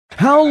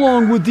How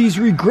long would these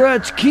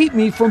regrets keep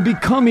me from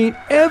becoming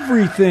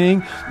everything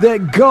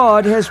that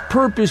God has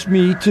purposed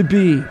me to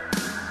be?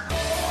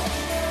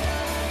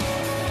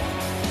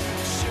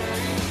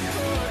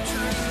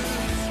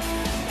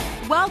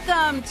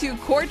 Welcome to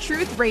Core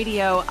Truth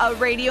Radio, a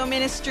radio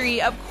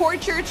ministry of Core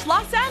Church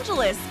Los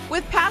Angeles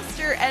with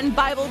pastor and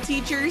Bible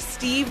teacher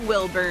Steve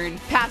Wilburn.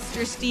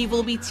 Pastor Steve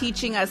will be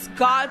teaching us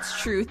God's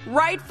truth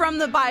right from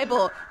the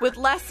Bible with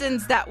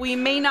lessons that we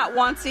may not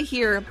want to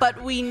hear,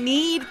 but we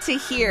need to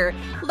hear.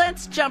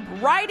 Let's jump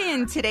right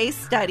in today's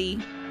study.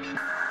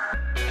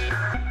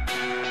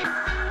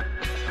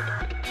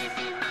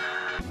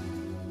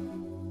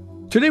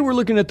 Today we're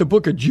looking at the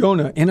book of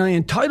Jonah, and I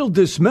entitled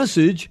this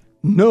message,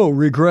 No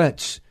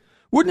Regrets.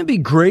 Wouldn't it be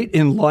great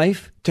in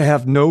life to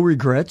have no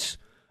regrets?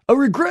 A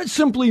regret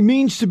simply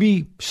means to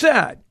be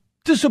sad,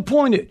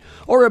 disappointed,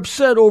 or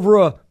upset over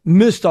a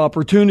missed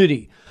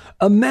opportunity.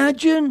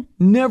 Imagine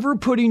never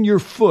putting your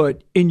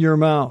foot in your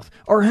mouth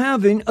or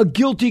having a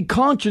guilty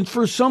conscience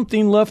for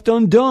something left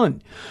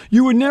undone.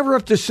 You would never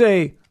have to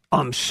say,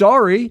 I'm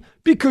sorry,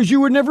 because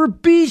you would never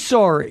be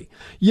sorry.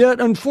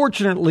 Yet,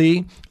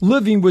 unfortunately,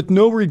 living with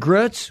no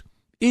regrets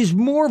is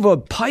more of a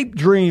pipe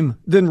dream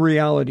than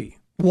reality.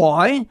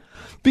 Why?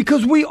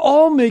 Because we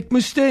all make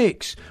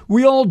mistakes.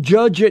 We all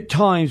judge at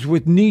times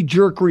with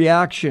knee-jerk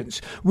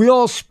reactions. We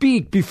all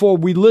speak before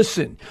we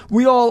listen.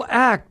 We all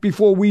act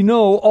before we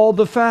know all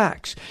the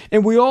facts.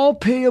 And we all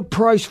pay a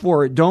price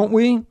for it, don't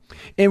we?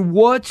 And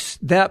what's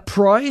that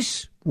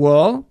price?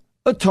 Well,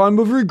 a time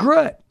of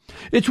regret.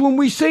 It's when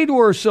we say to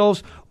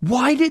ourselves,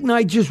 why didn't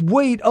I just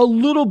wait a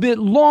little bit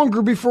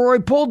longer before I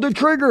pulled the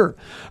trigger?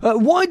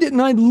 Why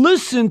didn't I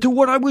listen to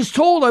what I was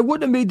told? I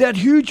wouldn't have made that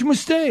huge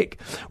mistake.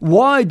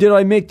 Why did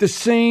I make the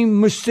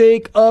same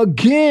mistake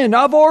again?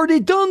 I've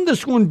already done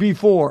this one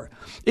before.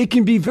 It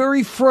can be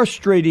very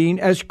frustrating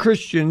as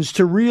Christians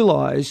to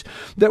realize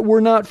that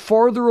we're not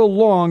farther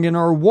along in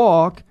our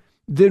walk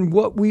than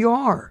what we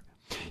are.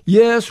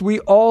 Yes, we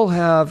all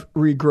have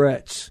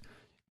regrets.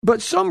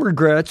 But some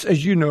regrets,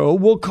 as you know,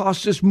 will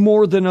cost us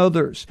more than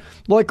others,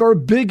 like our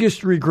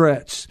biggest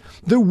regrets,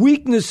 the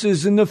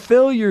weaknesses and the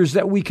failures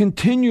that we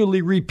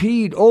continually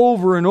repeat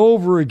over and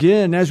over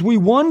again as we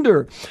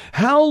wonder,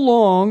 how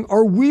long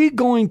are we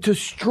going to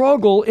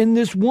struggle in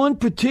this one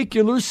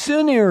particular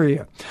sin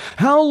area?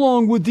 How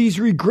long would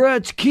these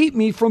regrets keep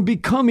me from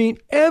becoming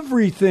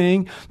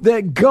everything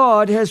that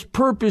God has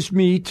purposed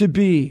me to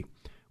be?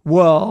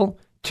 Well,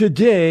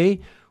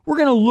 today, we're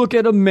going to look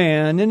at a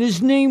man, and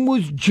his name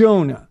was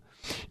Jonah.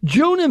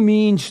 Jonah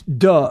means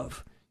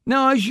dove.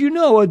 Now, as you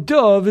know, a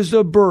dove is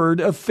a bird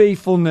of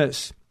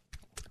faithfulness.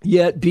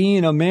 Yet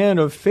being a man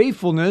of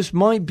faithfulness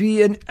might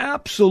be an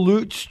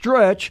absolute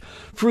stretch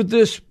for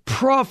this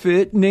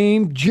prophet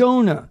named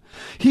Jonah.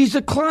 He's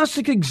a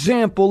classic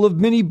example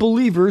of many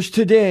believers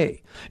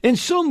today. In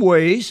some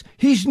ways,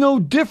 he's no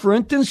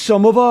different than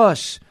some of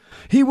us.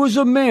 He was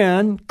a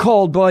man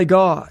called by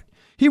God.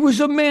 He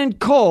was a man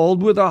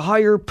called with a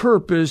higher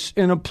purpose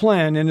and a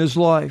plan in his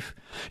life.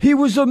 He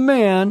was a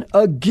man,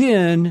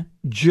 again,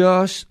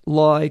 just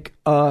like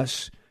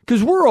us.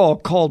 Because we're all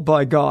called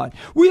by God.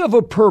 We have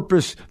a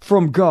purpose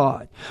from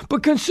God.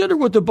 But consider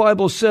what the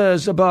Bible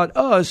says about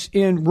us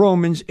in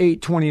Romans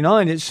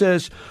 8:29. It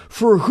says,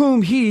 for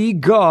whom he,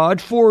 God,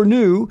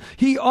 foreknew,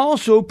 he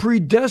also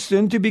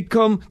predestined to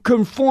become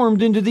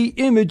conformed into the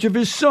image of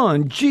his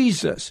Son,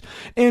 Jesus.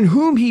 And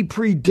whom he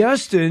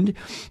predestined,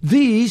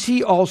 these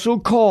he also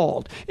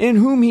called. And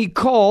whom he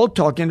called,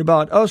 talking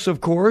about us,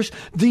 of course,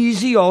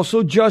 these he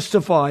also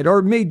justified,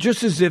 or made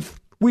just as if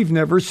we've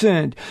never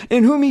sinned.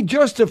 And whom he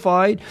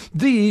justified,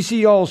 these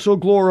he also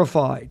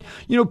glorified.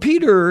 You know,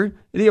 Peter,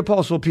 the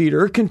Apostle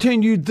Peter,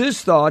 continued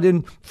this thought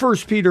in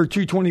 1 Peter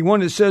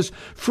 2:21. It says,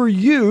 for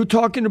you,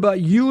 talking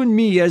about you and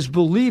me as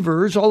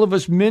believers, all of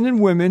us men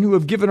and women who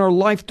have given our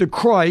life to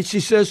Christ,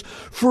 he says,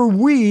 for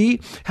we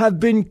have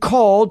been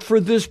called for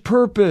this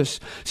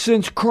purpose,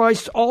 since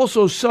Christ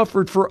also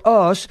suffered for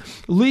us,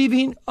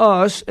 leaving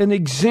us an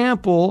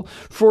example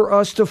for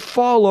us to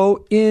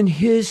follow in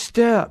his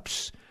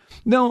steps.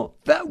 Now,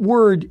 that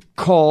word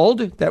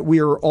called, that we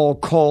are all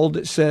called,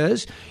 it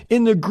says,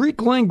 in the Greek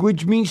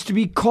language means to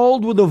be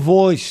called with a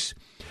voice.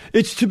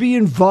 It's to be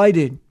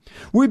invited.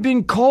 We've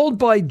been called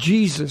by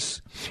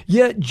Jesus,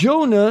 yet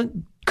Jonah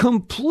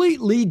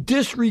completely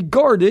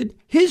disregarded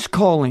his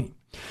calling.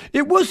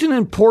 It wasn't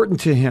important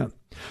to him.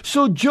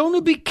 So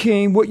Jonah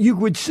became what you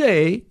would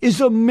say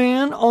is a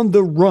man on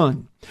the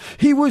run.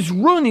 He was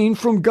running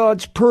from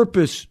God's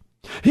purpose.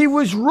 He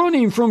was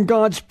running from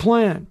God's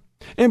plan.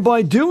 And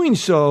by doing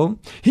so,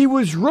 he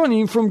was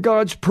running from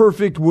God's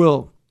perfect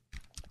will.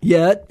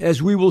 Yet,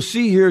 as we will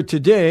see here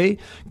today,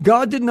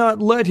 God did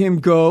not let him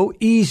go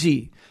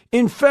easy.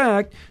 In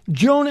fact,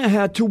 Jonah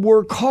had to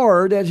work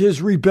hard at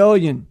his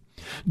rebellion.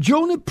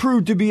 Jonah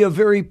proved to be a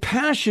very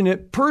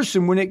passionate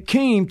person when it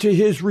came to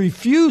his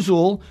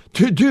refusal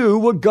to do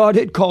what God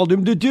had called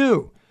him to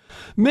do.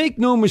 Make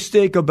no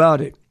mistake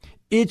about it.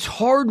 It's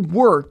hard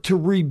work to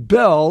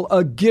rebel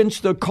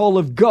against the call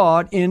of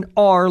God in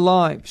our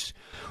lives.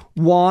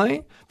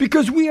 Why?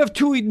 because we have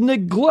to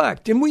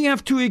neglect and we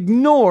have to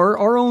ignore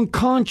our own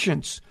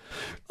conscience.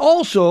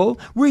 Also,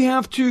 we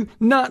have to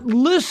not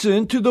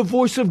listen to the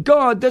voice of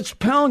God that's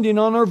pounding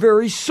on our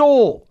very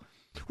soul.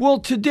 Well,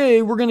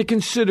 today we're going to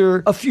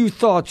consider a few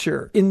thoughts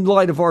here in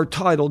light of our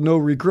title, No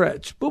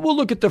Regrets. But we'll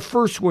look at the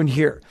first one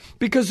here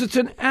because it's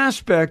an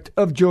aspect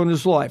of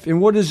Jonah's life.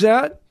 And what is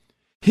that?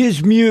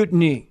 His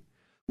mutiny.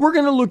 We're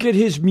going to look at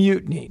his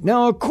mutiny.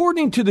 Now,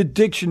 according to the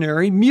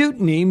dictionary,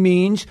 mutiny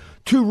means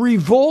to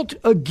revolt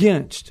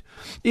against.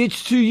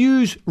 It's to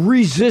use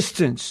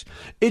resistance.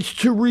 It's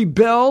to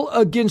rebel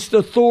against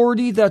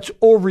authority that's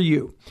over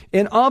you.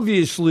 And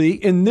obviously,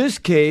 in this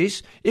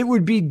case, it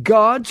would be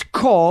God's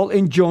call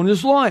in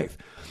Jonah's life.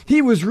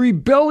 He was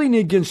rebelling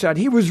against that.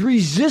 He was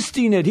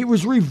resisting it. He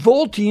was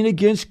revolting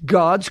against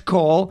God's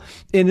call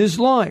in his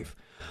life.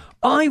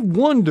 I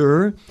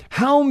wonder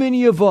how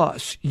many of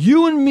us,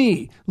 you and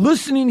me,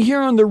 listening here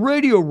on the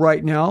radio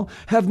right now,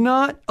 have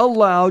not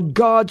allowed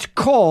God's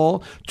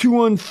call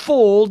to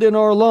unfold in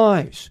our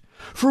lives.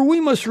 For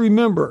we must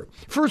remember,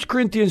 1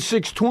 Corinthians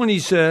 6:20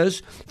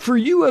 says, "For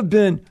you have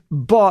been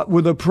bought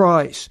with a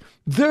price.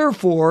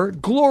 Therefore,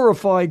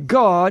 glorify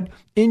God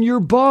in your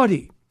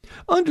body."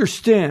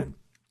 Understand,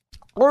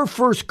 our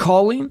first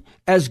calling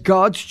as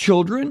God's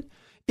children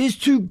is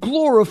to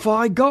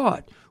glorify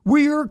God.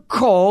 We are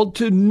called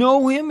to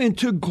know him and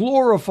to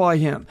glorify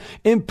him.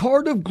 And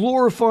part of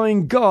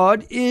glorifying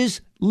God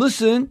is,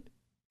 listen,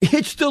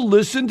 it's to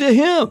listen to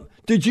him.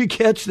 Did you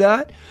catch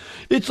that?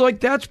 It's like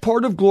that's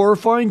part of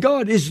glorifying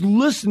God, is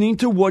listening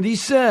to what he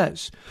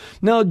says.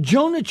 Now,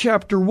 Jonah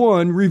chapter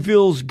 1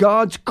 reveals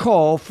God's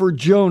call for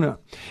Jonah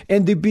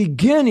and the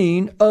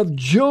beginning of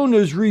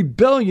Jonah's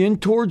rebellion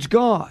towards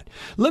God.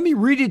 Let me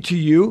read it to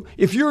you.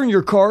 If you're in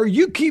your car,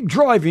 you keep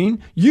driving,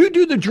 you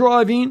do the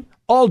driving,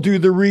 I'll do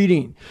the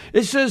reading.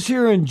 It says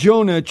here in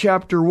Jonah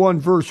chapter 1,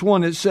 verse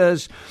 1, it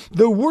says,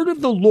 "The word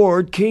of the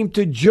Lord came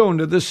to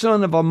Jonah, the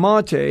son of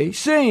Amittai,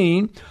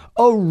 saying,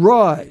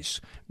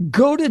 Arise,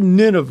 go to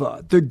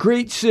Nineveh, the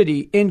great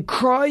city, and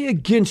cry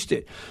against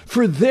it,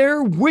 for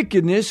their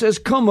wickedness has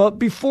come up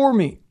before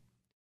me."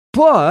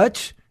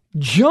 But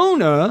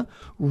Jonah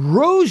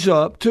rose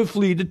up to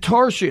flee to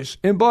Tarshish.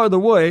 And by the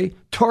way,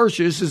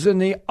 Tarshish is in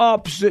the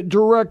opposite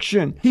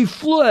direction. He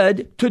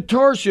fled to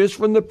Tarshish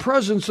from the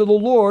presence of the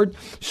Lord,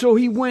 so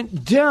he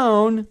went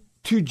down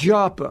to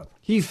Joppa.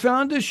 He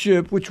found a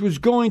ship which was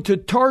going to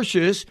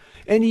Tarshish,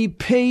 and he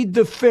paid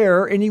the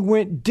fare, and he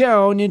went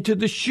down into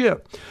the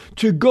ship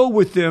to go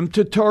with them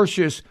to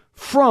Tarshish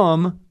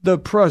from the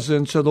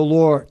presence of the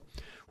Lord.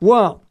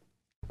 Wow.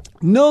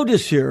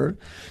 Notice here,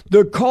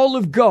 the call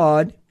of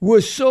God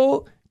was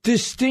so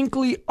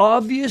distinctly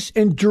obvious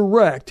and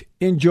direct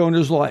in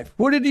Jonah's life.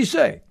 What did he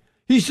say?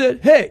 He said,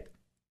 "Hey,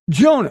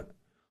 Jonah,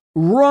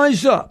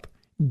 rise up,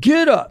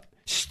 get up,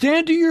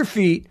 stand to your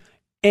feet,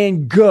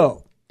 and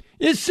go."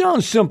 It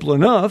sounds simple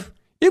enough.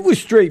 It was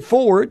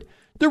straightforward.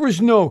 There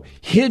was no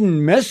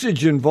hidden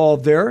message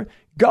involved there.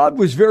 God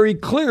was very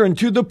clear and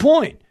to the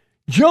point.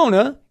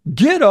 Jonah,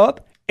 get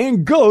up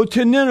and go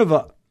to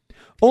Nineveh.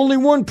 Only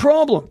one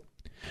problem.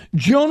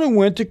 Jonah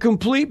went the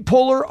complete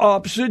polar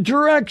opposite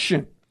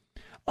direction.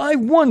 I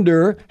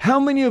wonder how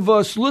many of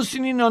us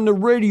listening on the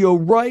radio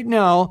right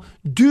now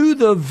do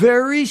the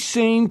very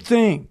same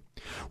thing.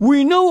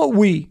 We know what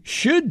we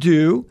should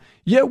do,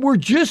 yet we're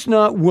just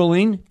not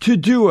willing to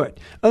do it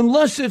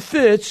unless it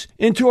fits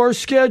into our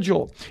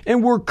schedule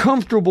and we're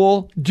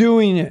comfortable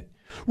doing it,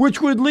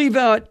 which would leave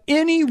out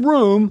any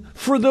room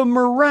for the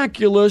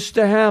miraculous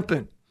to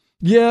happen.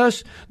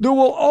 Yes, there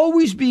will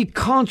always be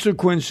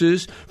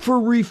consequences for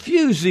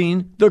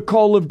refusing the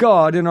call of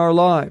God in our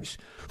lives,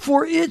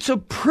 for it's a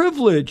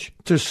privilege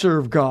to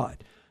serve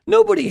God.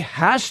 Nobody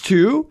has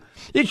to.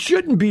 It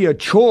shouldn't be a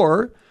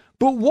chore.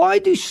 But why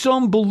do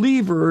some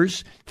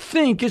believers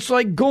think it's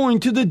like going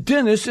to the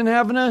dentist and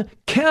having a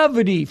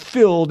cavity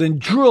filled and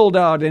drilled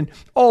out and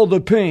all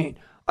the pain?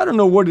 I don't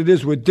know what it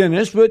is with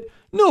dentists, but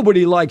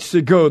nobody likes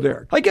to go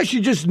there. I guess you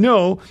just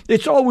know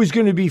it's always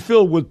going to be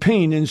filled with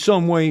pain in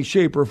some way,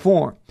 shape, or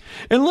form.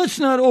 And let's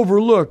not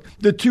overlook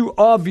the two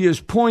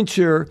obvious points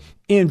here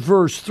in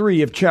verse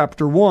 3 of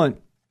chapter 1.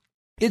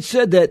 It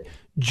said that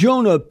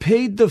Jonah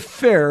paid the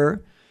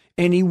fare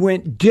and he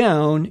went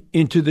down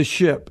into the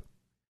ship.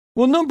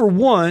 Well, number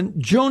one,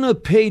 Jonah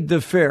paid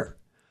the fare.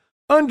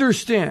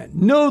 Understand,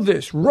 know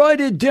this, write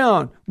it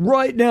down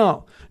right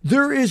now.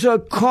 There is a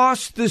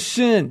cost to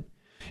sin.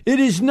 It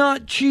is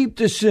not cheap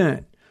to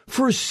sin.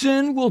 For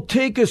sin will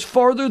take us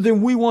farther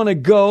than we want to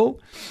go.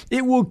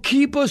 It will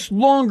keep us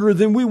longer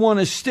than we want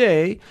to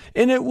stay.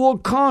 And it will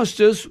cost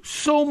us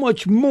so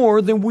much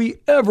more than we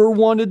ever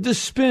wanted to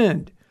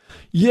spend.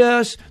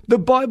 Yes, the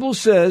Bible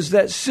says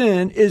that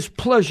sin is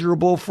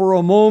pleasurable for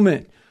a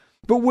moment.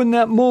 But when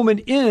that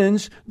moment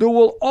ends, there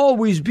will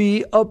always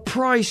be a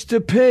price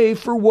to pay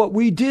for what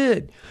we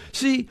did.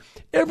 See,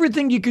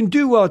 everything you can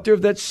do out there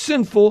that's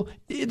sinful,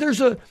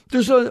 there's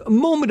a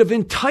moment of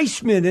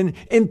enticement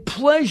and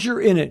pleasure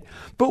in it.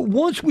 But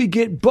once we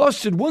get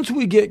busted, once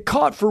we get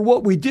caught for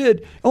what we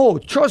did, oh,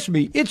 trust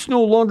me, it's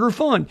no longer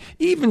fun.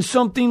 Even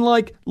something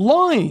like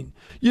lying.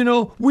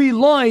 We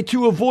lie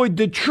to avoid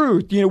the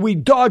truth. We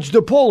dodge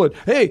the bullet.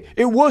 Hey,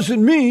 it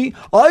wasn't me.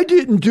 I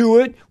didn't do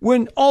it.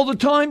 When all the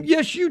time,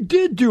 yes, you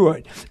did do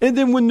it. And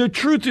then when the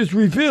truth is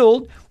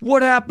revealed,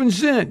 what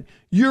happens then?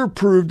 You're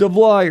proved a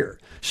liar.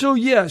 So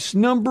yes,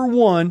 number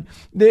one,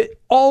 that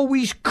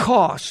always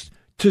costs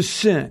to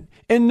sin.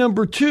 And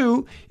number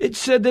two, it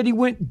said that he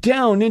went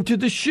down into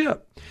the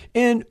ship.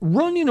 And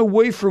running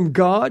away from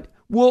God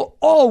will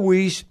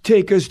always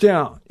take us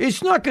down.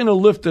 It's not going to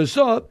lift us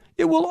up.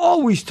 It will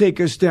always take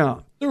us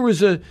down. There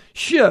was a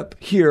ship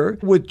here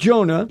with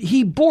Jonah.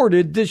 He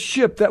boarded this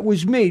ship that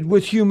was made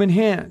with human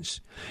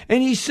hands.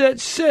 And he set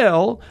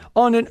sail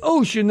on an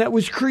ocean that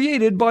was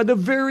created by the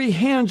very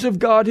hands of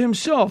God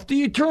himself,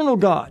 the eternal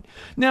God.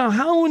 Now,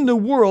 how in the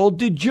world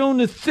did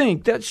Jonah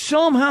think that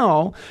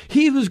somehow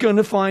he was going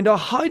to find a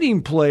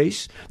hiding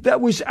place that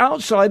was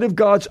outside of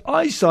God's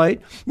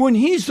eyesight when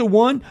he's the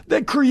one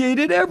that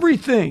created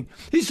everything?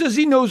 He says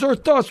he knows our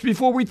thoughts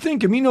before we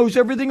think him. He knows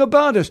everything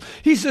about us.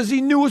 He says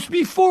he knew us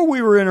before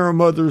we were in our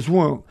mother's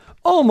womb.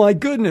 Oh my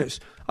goodness.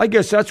 I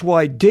guess that's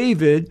why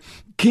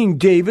King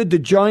David, the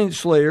giant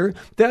slayer,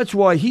 that's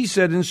why he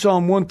said in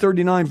Psalm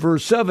 139,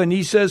 verse 7,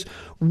 he says,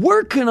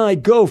 "Where can I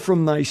go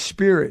from thy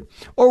spirit?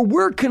 Or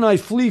where can I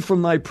flee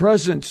from thy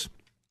presence?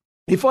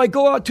 If I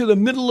go out to the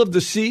middle of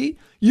the sea,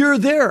 you're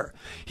there."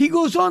 He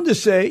goes on to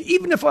say,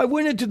 even if I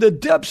went into the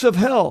depths of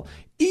hell,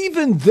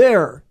 even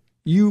there,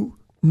 you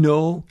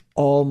know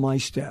all my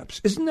steps.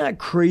 Isn't that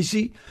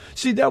crazy?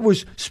 See, that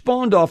was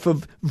spawned off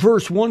of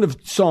verse 1 of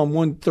Psalm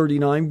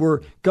 139,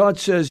 where God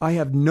says, "I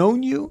have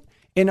known you,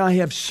 and I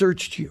have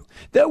searched you."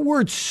 That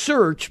word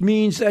search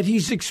means that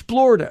he's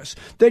explored us,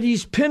 that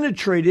he's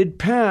penetrated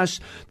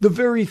past the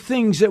very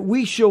things that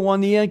we show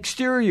on the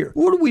exterior.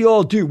 What do we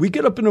all do? We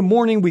get up in the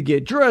morning, we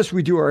get dressed,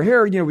 we do our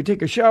hair, we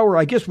take a shower.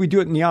 I guess we do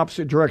it in the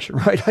opposite direction,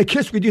 right? I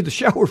guess we do the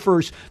shower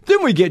first,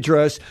 then we get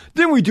dressed,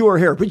 then we do our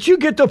hair. But you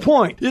get the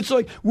point. It's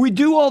like we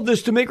do all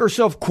this to make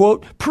ourselves,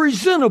 quote,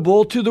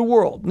 presentable to the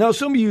world. Now,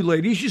 some of you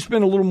ladies, you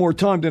spend a little more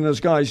time than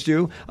us guys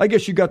do. I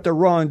guess you got the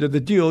raw end of the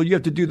deal. You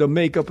have to do the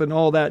makeup and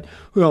all that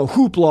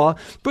hoopla,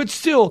 but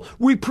still,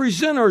 we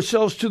present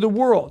ourselves to the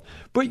world.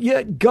 But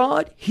yet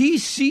God, he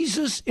sees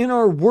us in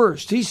our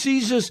worst. He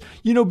sees us,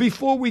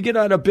 before we get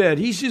out of bed.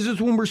 He sees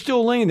us when we're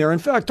still laying there. In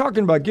fact,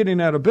 talking about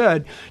getting out of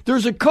bed,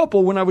 there's a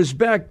couple when I was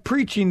back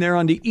preaching there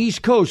on the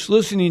East Coast,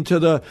 listening to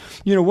the,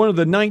 one of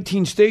the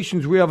 19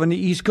 stations we have on the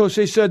East Coast.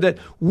 They said that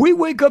we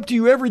wake up to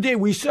you every day.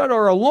 We set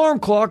our alarm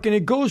clock and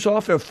it goes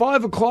off at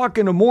 5 o'clock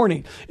in the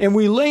morning and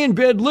we lay in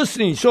bed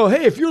listening. So,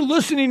 hey, if you're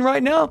listening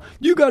right now,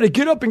 you got to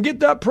get up and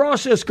get that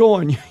process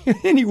going.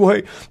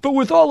 Anyway, but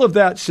with all of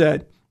that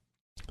said,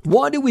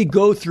 why do we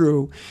go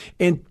through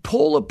and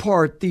pull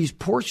apart these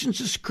portions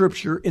of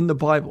scripture in the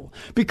Bible?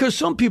 Because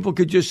some people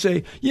could just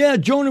say, yeah,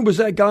 Jonah was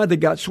that guy that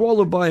got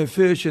swallowed by a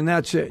fish and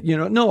that's it.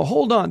 No,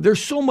 hold on.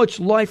 There's so much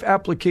life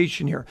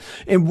application here.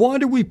 And why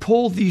do we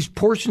pull these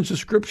portions of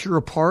scripture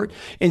apart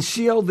and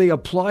see how they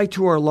apply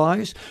to our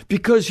lives?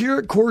 Because here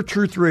at Core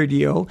Truth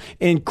Radio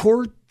and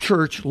Core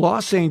Church,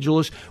 Los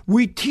Angeles,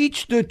 we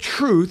teach the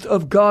truth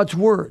of God's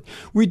Word.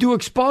 We do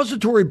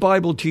expository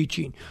Bible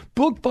teaching,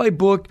 book by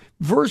book,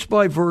 verse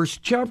by verse,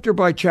 chapter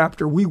by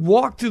chapter. We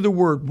walk through the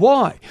Word.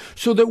 Why?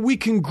 So that we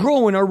can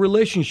grow in our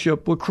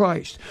relationship with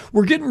Christ.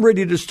 We're getting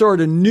ready to start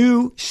a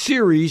new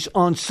series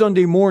on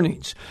Sunday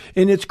mornings,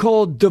 and it's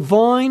called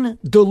Divine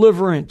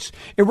Deliverance.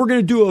 And we're going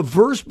to do a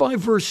verse by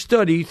verse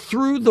study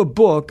through the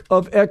book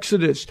of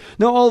Exodus.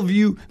 Now, all of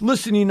you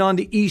listening on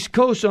the East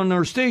Coast on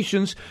our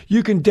stations,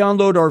 you can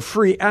download our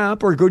free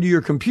app or go to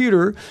your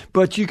computer,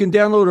 but you can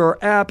download our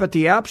app at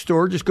the App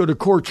Store. Just go to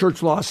Core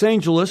Church Los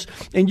Angeles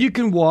and you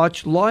can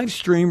watch live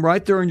stream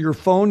right there on your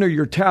phone or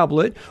your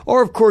tablet.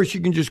 Or of course,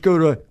 you can just go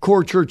to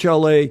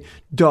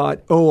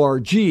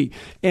corechurchla.org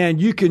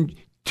and you can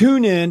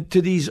tune in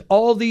to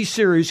all these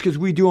series because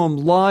we do them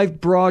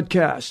live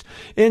broadcasts.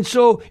 And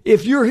so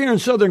if you're here in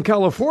Southern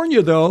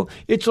California, though,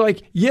 it's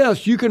like,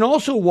 yes, you can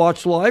also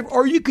watch live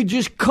or you could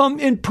just come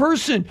in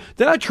person.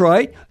 That's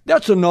right.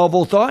 That's a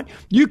novel thought.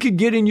 You could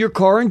get in your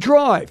car and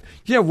drive.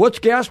 Yeah, what's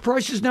gas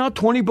prices now?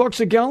 $20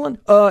 a gallon?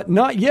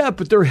 Not yet,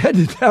 but they're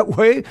headed that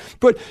way.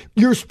 But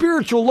your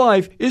spiritual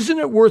life, isn't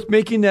it worth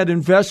making that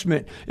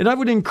investment? And I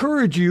would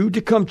encourage you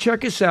to come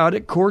check us out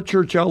at Core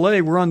Church LA.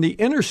 We're on the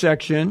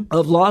intersection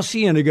of La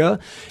Cienega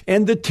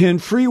and the 10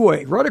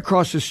 freeway, right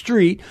across the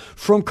street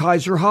from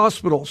Kaiser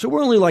Hospital. So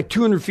we're only like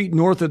 200 feet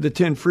north of the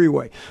 10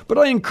 freeway. But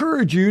I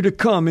encourage you to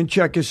come and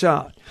check us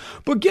out.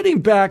 But getting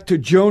back to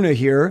Jonah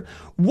here,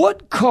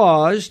 what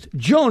caused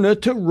Jonah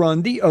to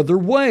run the other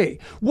way?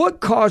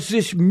 What caused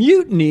this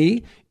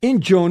mutiny in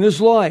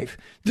Jonah's life?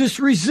 This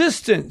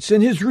resistance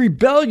and his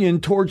rebellion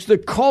towards the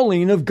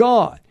calling of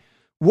God?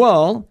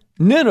 Well,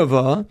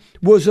 Nineveh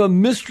was a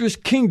mistress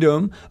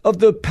kingdom of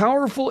the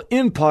powerful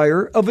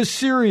empire of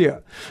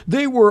Assyria.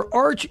 They were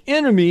arch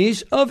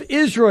enemies of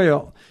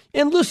Israel.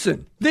 And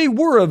listen, they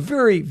were a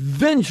very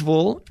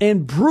vengeful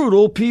and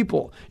brutal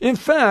people. In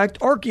fact,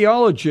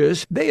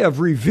 archaeologists, they have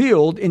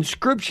revealed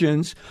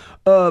inscriptions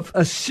of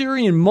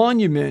Assyrian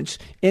monuments,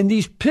 and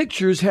these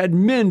pictures had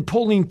men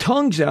pulling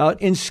tongues out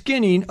and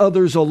skinning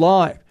others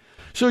alive.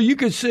 So you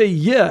could say,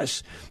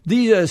 yes,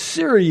 the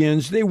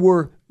Assyrians, they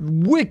were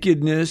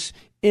wickedness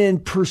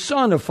and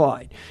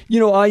personified.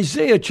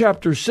 Isaiah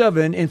chapter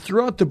 7 and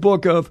throughout the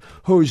book of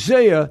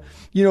Hosea,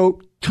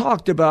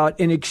 talked about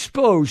and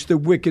exposed the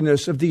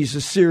wickedness of these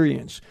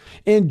Assyrians.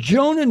 And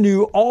Jonah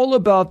knew all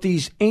about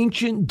these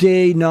ancient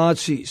day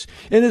Nazis.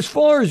 And as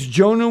far as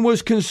Jonah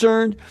was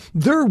concerned,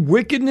 their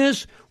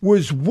wickedness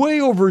was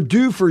way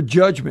overdue for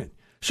judgment.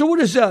 So what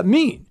does that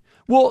mean?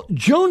 Well,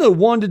 Jonah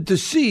wanted to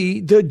see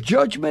the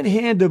judgment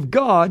hand of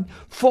God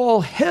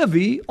fall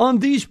heavy on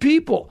these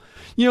people.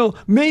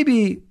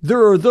 Maybe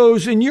there are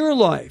those in your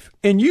life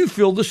and you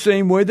feel the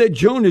same way that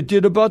Jonah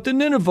did about the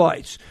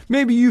Ninevites.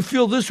 Maybe you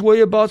feel this way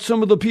about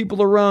some of the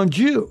people around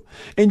you,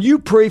 and you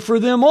pray for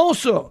them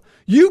also.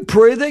 You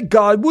pray that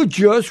God would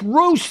just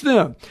roast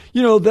them.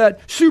 That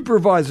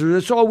supervisor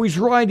that's always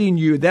writing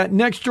you, that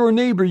next door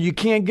neighbor you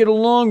can't get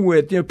along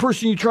with, the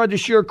person you tried to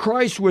share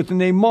Christ with and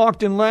they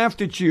mocked and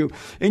laughed at you,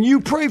 and you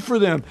pray for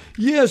them.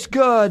 Yes,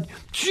 God,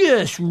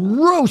 just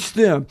roast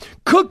them.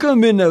 Cook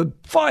them in the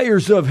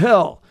fires of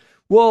hell.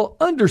 Well,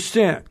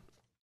 understand,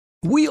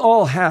 we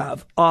all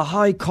have a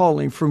high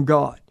calling from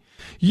God.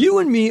 You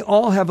and me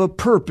all have a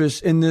purpose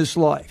in this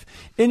life,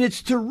 and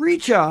it's to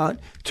reach out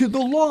to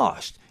the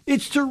lost.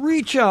 It's to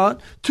reach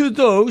out to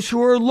those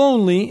who are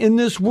lonely in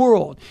this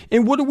world.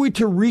 And what are we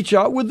to reach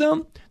out with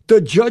them? The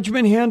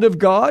judgment hand of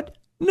God?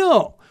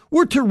 No,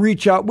 we're to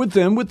reach out with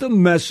them with a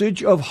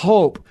message of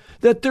hope,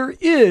 that there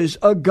is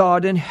a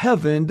God in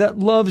heaven that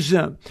loves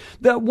them,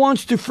 that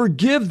wants to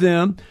forgive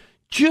them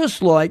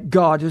just like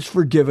God has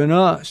forgiven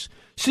us.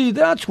 See,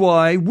 that's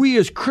why we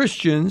as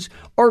Christians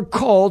are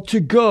called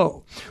to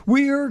go.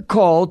 We are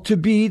called to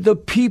be the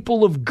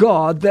people of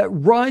God that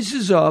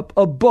rises up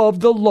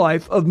above the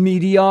life of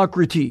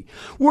mediocrity.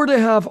 We're to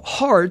have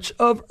hearts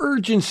of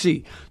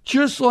urgency,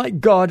 just like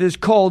God has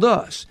called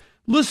us.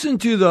 Listen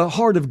to the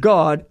heart of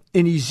God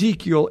in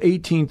Ezekiel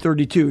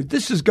 18:32.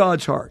 This is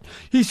God's heart.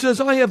 He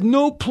says, I have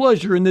no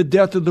pleasure in the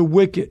death of the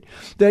wicked,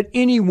 that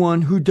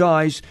anyone who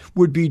dies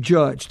would be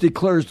judged,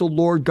 declares the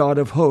Lord God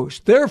of hosts.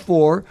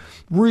 Therefore,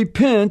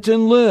 repent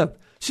and live.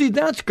 See,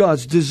 that's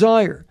God's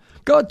desire.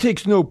 God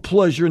takes no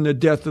pleasure in the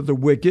death of the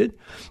wicked.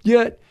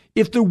 Yet,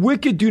 if the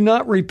wicked do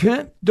not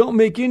repent, don't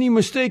make any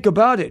mistake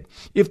about it.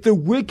 If the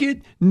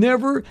wicked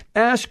never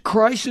ask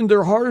Christ in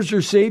their heart as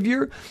their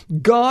Savior,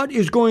 God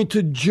is going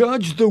to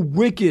judge the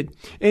wicked,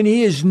 and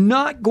He is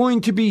not going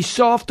to be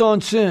soft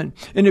on sin.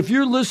 And if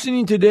you're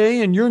listening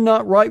today and you're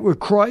not right with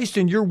Christ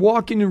and you're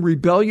walking in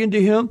rebellion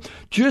to Him,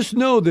 just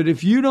know that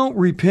if you don't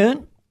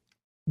repent,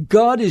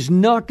 God is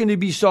not going to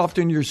be soft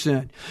on your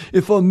sin.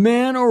 If a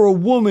man or a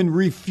woman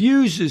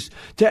refuses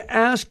to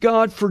ask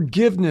God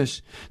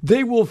forgiveness,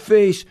 they will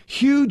face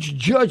huge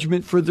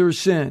judgment for their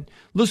sin.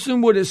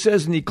 Listen what it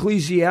says in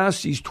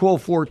Ecclesiastes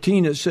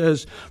 12:14. It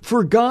says,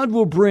 for God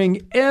will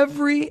bring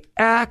every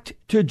act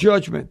to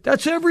judgment.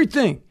 That's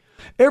everything.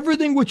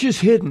 Everything which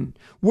is hidden,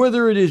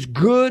 whether it is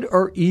good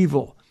or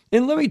evil.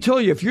 And let me tell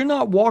you, if you're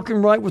not walking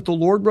right with the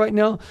Lord right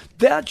now,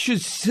 that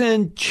should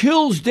send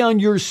chills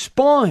down your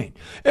spine.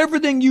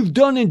 Everything you've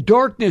done in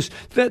darkness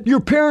that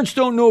your parents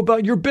don't know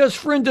about, your best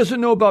friend doesn't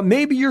know about,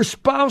 maybe your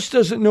spouse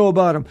doesn't know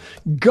about them,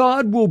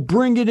 God will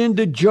bring it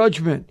into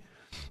judgment.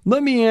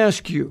 Let me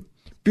ask you,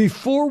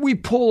 before we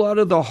pull out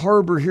of the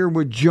harbor here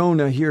with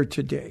Jonah here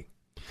today,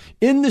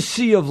 in the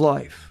sea of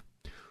life,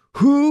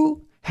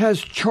 who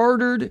has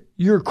chartered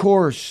your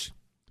course?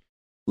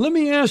 Let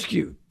me ask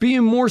you,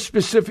 being more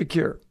specific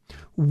here,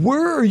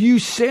 where are you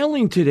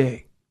sailing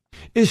today?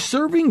 Is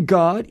serving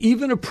God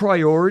even a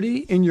priority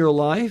in your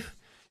life?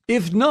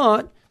 If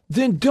not,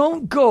 then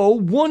don't go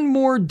one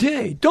more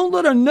day. Don't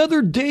let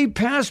another day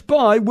pass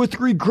by with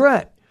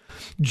regret.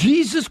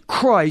 Jesus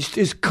Christ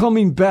is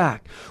coming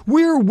back.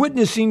 We're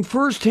witnessing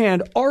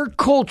firsthand our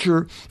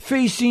culture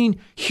facing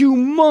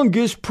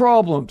humongous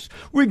problems.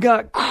 We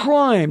got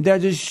crime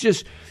that is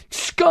just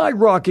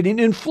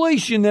skyrocketing,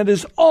 inflation that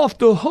is off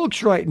the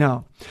hooks right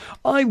now.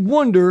 I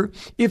wonder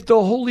if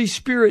the Holy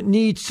Spirit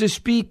needs to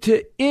speak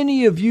to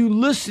any of you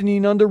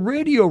listening on the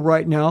radio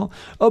right now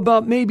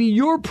about maybe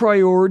your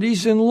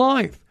priorities in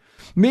life.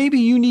 Maybe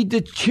you need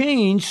to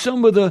change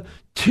some of the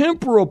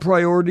temporal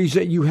priorities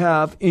that you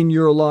have in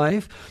your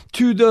life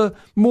to the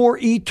more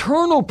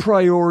eternal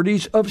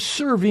priorities of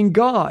serving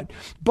God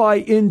by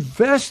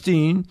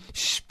investing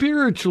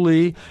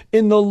spiritually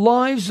in the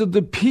lives of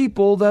the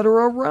people that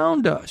are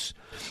around us.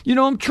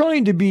 I'm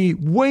trying to be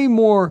way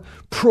more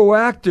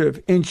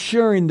proactive in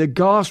sharing the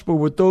gospel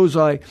with those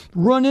I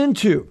run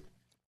into.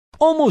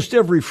 almost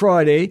every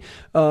Friday,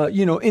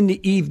 in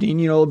the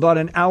evening, about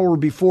an hour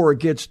before it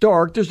gets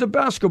dark, there's a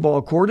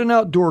basketball court, an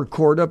outdoor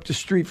court up the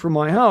street from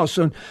my house.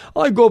 And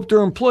I go up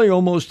there and play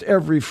almost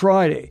every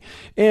Friday.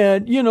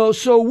 And,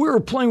 so we were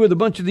playing with a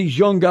bunch of these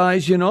young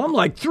guys, I'm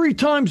like 3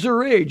 times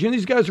their age. And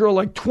these guys are all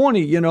like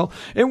 20,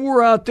 and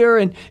we're out there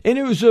and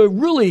it was a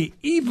really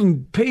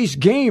even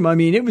paced game. I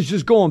mean, it was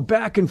just going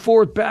back and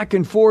forth.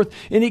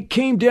 And it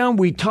came down,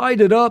 we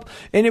tied it up,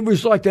 and it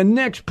was like the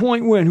next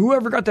point win.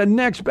 Whoever got the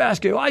next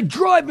basket, I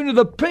drive into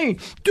the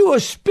paint, do a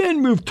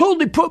spin move,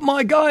 totally put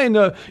my guy in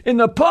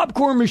the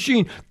popcorn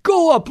machine,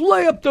 go up,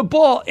 lay up the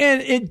ball,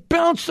 and it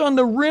bounced on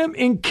the rim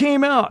and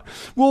came out.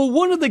 Well,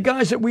 one of the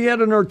guys that we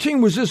had on our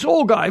team was this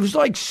old guy. He was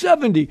like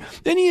 70,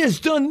 and he has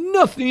done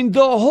nothing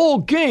the whole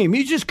game.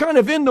 He's just kind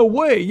of in the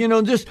way,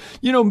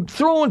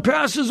 throwing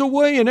passes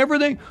away and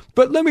everything.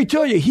 But let me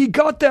tell you, he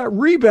got that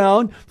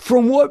rebound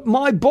from what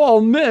my ball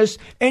missed,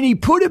 and he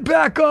put it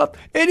back up,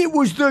 and it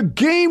was the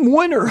game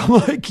winner. I'm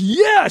like,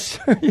 yes!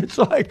 It's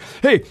like,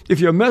 hey, if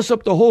you mess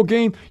up the whole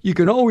game, you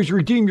can always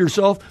redeem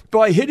yourself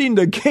by hitting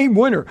the game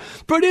winner.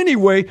 But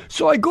anyway,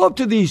 so I go up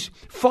to these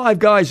 5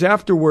 guys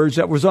afterwards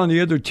that was on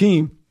the other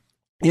team.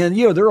 And,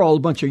 they're all a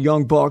bunch of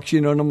young bucks,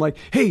 and I'm like,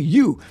 hey,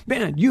 you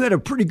had a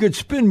pretty good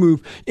spin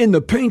move in the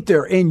paint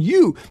there. And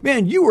you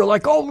were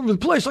like all over the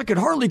place. I could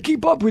hardly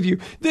keep up with you.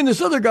 Then this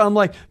other guy, I'm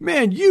like,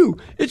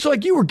 it's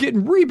like you were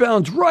getting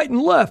rebounds right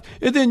and left.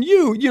 And then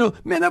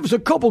that was a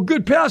couple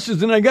good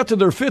passes. And I got to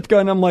their 5th guy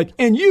and I'm like,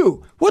 and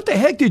you, what the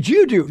heck did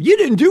you do? You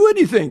didn't do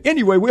anything.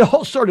 Anyway, we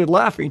all started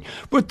laughing.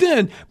 But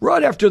then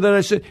right after that,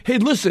 I said, hey,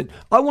 listen,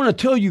 I want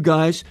to tell you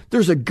guys,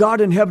 there's a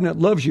God in heaven that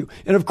loves you.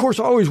 And of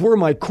course, I always wear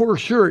my core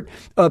shirt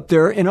up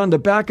there, and on the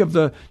back of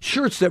the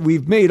shirts that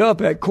we've made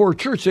up at Core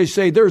Church, they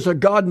say, there's a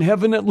God in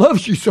heaven that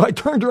loves you. So I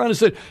turned around and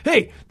said,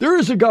 hey, there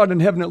is a God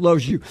in heaven that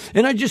loves you.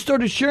 And I just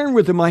started sharing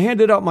with them. I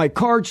handed out my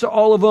cards to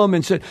all of them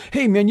and said,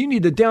 hey, man, you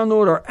need to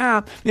download our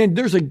app. Man,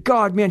 there's a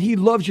God, man, he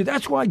loves you.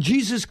 That's why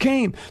Jesus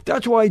came.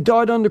 That's why he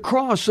died on the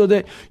cross, so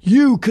that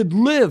you could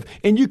live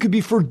and you could be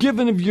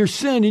forgiven of your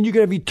sin and you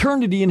could have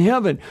eternity in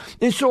heaven.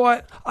 And so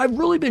I've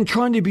really been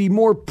trying to be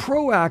more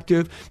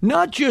proactive,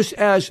 not just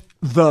as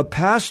the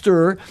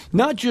pastor,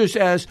 not just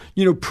as,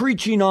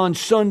 preaching on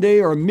Sunday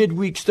or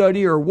midweek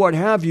study or what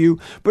have you,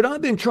 but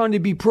I've been trying to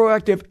be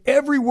proactive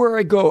everywhere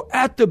I go,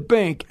 at the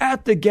bank,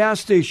 at the gas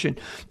station.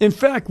 In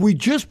fact, we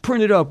just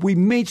printed up, we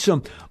made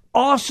some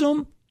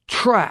awesome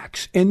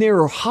tracks, and they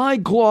are high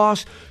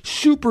gloss,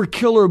 super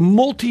killer,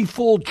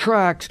 multi-fold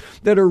tracks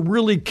that are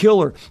really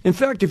killer. In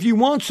fact, if you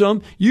want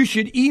some, you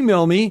should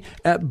email me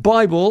at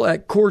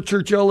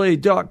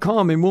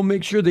bible@corechurchla.com and we'll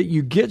make sure that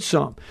you get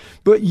some.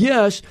 But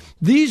yes,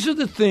 these are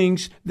the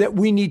things that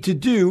we need to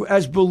do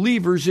as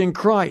believers in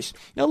Christ.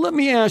 Now, let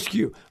me ask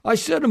you, I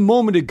said a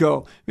moment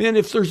ago, man,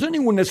 if there's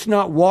anyone that's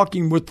not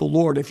walking with the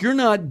Lord, if you're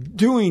not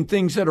doing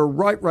things that are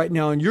right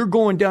now, and you're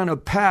going down a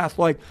path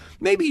like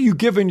maybe you've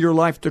given your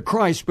life to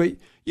Christ, but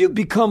you've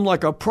become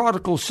like a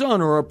prodigal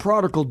son or a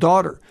prodigal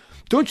daughter.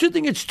 Don't you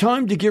think it's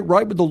time to get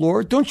right with the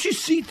Lord? Don't you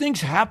see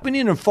things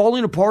happening and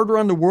falling apart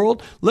around the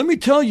world? Let me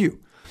tell you,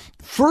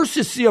 first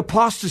it's the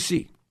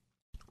apostasy.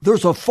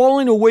 There's a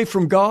falling away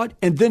from God,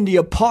 and then the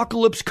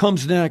apocalypse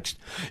comes next.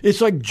 It's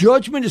like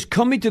judgment is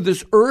coming to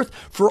this earth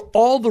for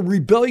all the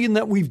rebellion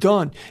that we've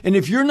done. And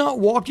if you're not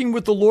walking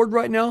with the Lord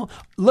right now,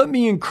 let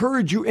me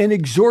encourage you and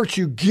exhort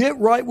you, get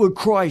right with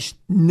Christ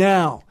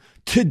now.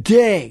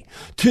 Today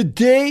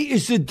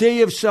is the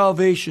day of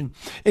salvation.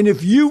 And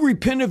if you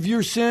repent of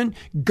your sin,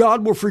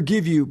 God will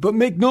forgive you. But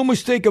make no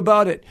mistake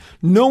about it,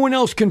 no one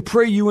else can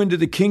pray you into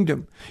the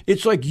kingdom.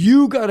 It's like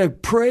you got to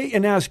pray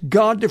and ask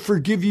God to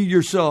forgive you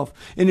yourself.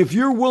 And if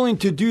you're willing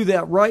to do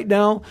that right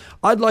now,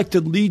 I'd like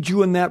to lead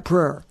you in that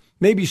prayer.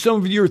 Maybe some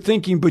of you are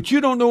thinking, but you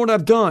don't know what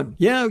I've done.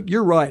 Yeah,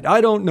 you're right. I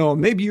don't know.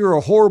 Maybe you're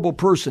a horrible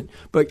person,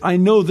 but I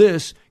know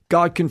this,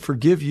 God can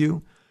forgive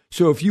you.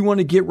 So if you want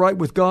to get right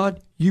with God,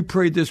 you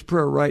pray this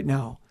prayer right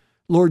now.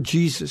 Lord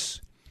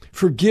Jesus,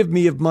 forgive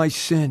me of my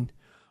sin.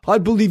 I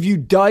believe you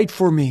died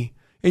for me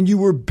and you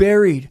were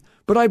buried,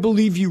 but I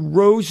believe you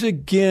rose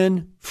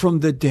again from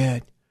the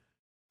dead.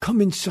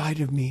 Come inside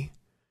of me.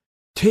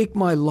 Take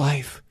my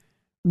life.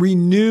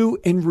 Renew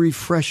and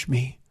refresh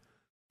me.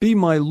 Be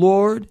my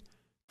Lord,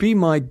 be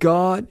my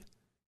God,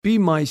 be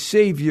my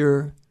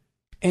Savior,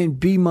 and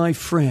be my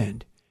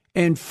friend.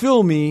 And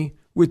fill me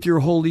with your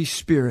Holy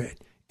Spirit.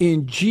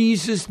 In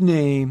Jesus'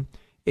 name,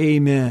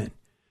 amen.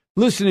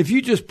 Listen, if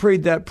you just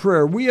prayed that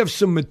prayer, we have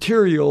some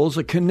materials,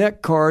 a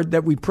Connect card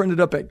that we printed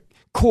up at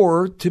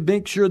Core to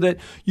make sure that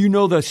you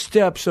know the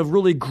steps of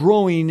really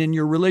growing in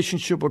your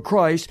relationship with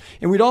Christ.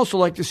 And we'd also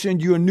like to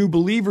send you a New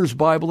Believer's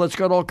Bible that's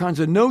got all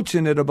kinds of notes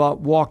in it about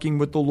walking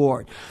with the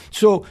Lord.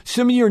 So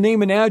send me your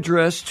name and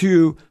address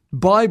to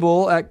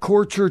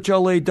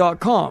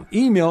bible@corechurchla.com.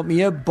 Email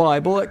me at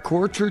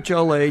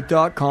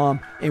bible@corechurchla.com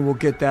and we'll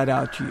get that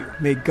out to you.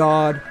 May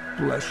God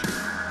bless you.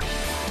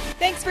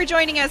 Thanks for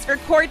joining us for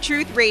Core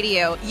Truth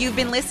Radio. You've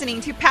been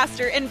listening to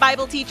Pastor and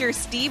Bible teacher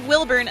Steve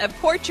Wilburn of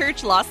Core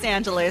Church, Los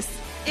Angeles.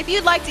 If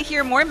you'd like to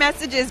hear more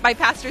messages by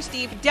Pastor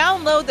Steve,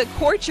 download the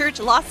Core Church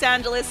Los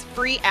Angeles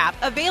free app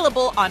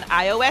available on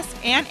iOS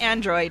and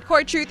Android.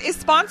 Core Truth is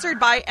sponsored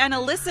by and a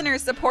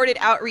listener-supported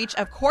outreach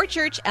of Core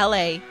Church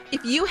LA.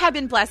 If you have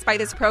been blessed by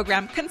this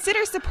program,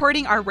 consider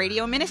supporting our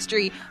radio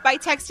ministry by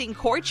texting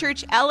Core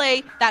Church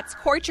LA, that's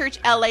Core Church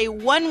LA,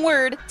 one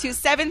word, to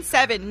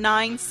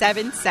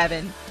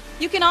 77977.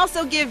 You can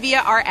also give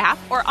via our app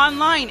or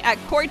online at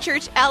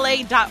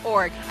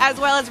corechurchla.org, as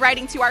well as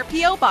writing to our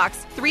P.O. Box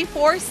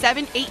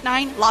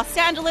 34789, Los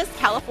Angeles,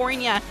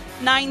 California,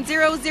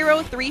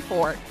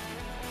 90034.